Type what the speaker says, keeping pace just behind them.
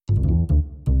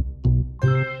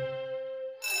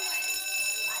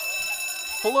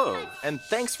Hello, and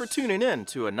thanks for tuning in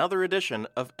to another edition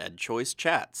of EdChoice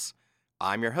Chats.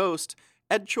 I'm your host,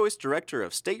 EdChoice Director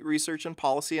of State Research and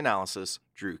Policy Analysis,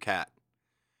 Drew Catt.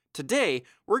 Today,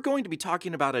 we're going to be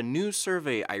talking about a new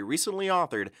survey I recently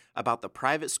authored about the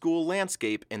private school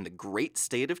landscape in the great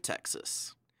state of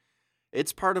Texas.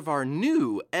 It's part of our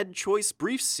new EdChoice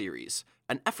Briefs series,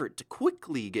 an effort to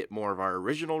quickly get more of our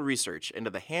original research into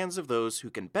the hands of those who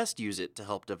can best use it to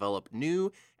help develop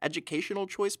new educational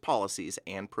choice policies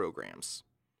and programs.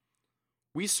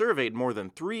 We surveyed more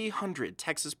than 300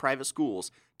 Texas private schools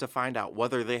to find out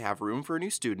whether they have room for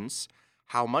new students,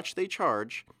 how much they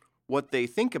charge, what they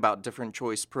think about different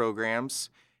choice programs,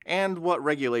 and what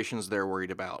regulations they're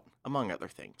worried about, among other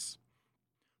things.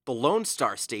 The Lone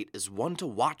Star State is one to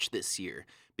watch this year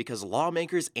because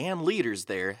lawmakers and leaders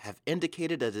there have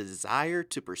indicated a desire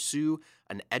to pursue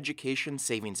an Education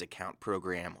Savings Account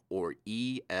program, or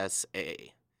ESA.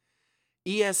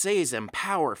 ESAs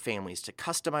empower families to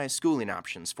customize schooling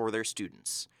options for their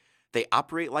students. They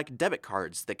operate like debit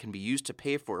cards that can be used to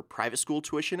pay for private school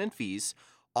tuition and fees,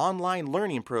 online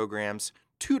learning programs,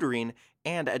 tutoring,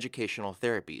 and educational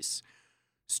therapies.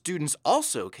 Students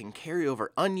also can carry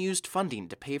over unused funding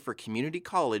to pay for community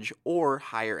college or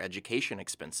higher education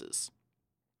expenses.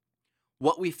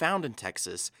 What we found in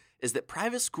Texas is that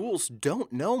private schools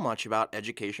don't know much about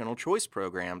educational choice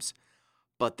programs,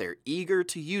 but they're eager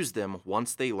to use them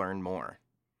once they learn more.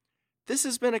 This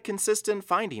has been a consistent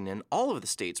finding in all of the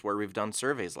states where we've done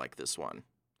surveys like this one.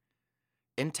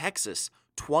 In Texas,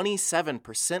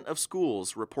 27% of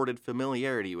schools reported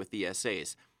familiarity with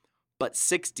ESAs, but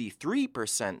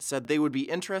 63% said they would be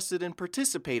interested in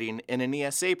participating in an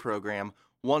ESA program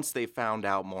once they found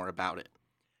out more about it.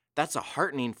 That's a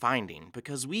heartening finding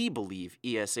because we believe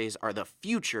ESAs are the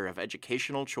future of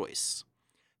educational choice.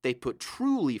 They put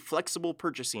truly flexible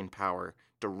purchasing power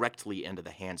directly into the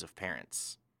hands of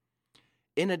parents.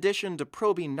 In addition to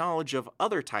probing knowledge of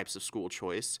other types of school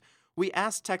choice, we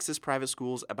asked Texas private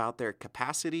schools about their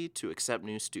capacity to accept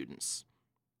new students.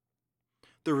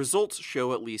 The results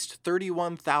show at least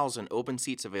 31,000 open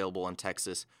seats available in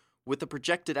Texas, with a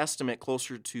projected estimate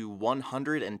closer to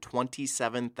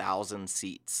 127,000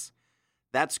 seats.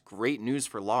 That's great news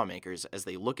for lawmakers as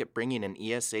they look at bringing an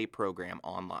ESA program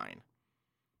online.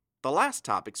 The last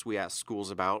topics we asked schools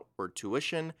about were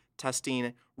tuition,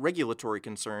 testing, regulatory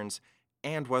concerns,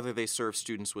 and whether they serve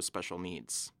students with special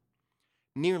needs.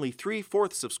 Nearly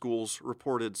 3/4 of schools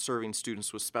reported serving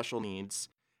students with special needs,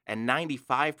 and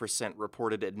 95%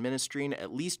 reported administering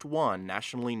at least one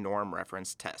nationally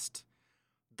norm-referenced test.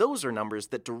 Those are numbers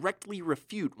that directly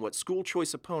refute what school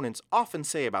choice opponents often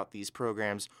say about these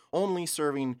programs only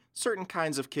serving certain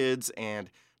kinds of kids and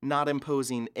not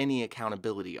imposing any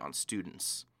accountability on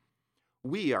students.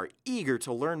 We are eager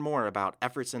to learn more about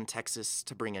efforts in Texas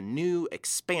to bring a new,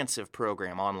 expansive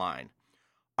program online.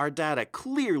 Our data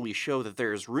clearly show that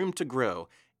there is room to grow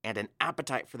and an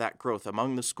appetite for that growth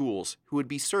among the schools who would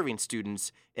be serving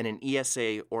students in an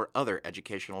ESA or other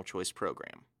educational choice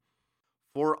program.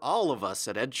 For all of us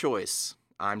at EdChoice,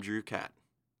 I'm Drew Catt.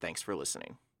 Thanks for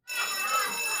listening.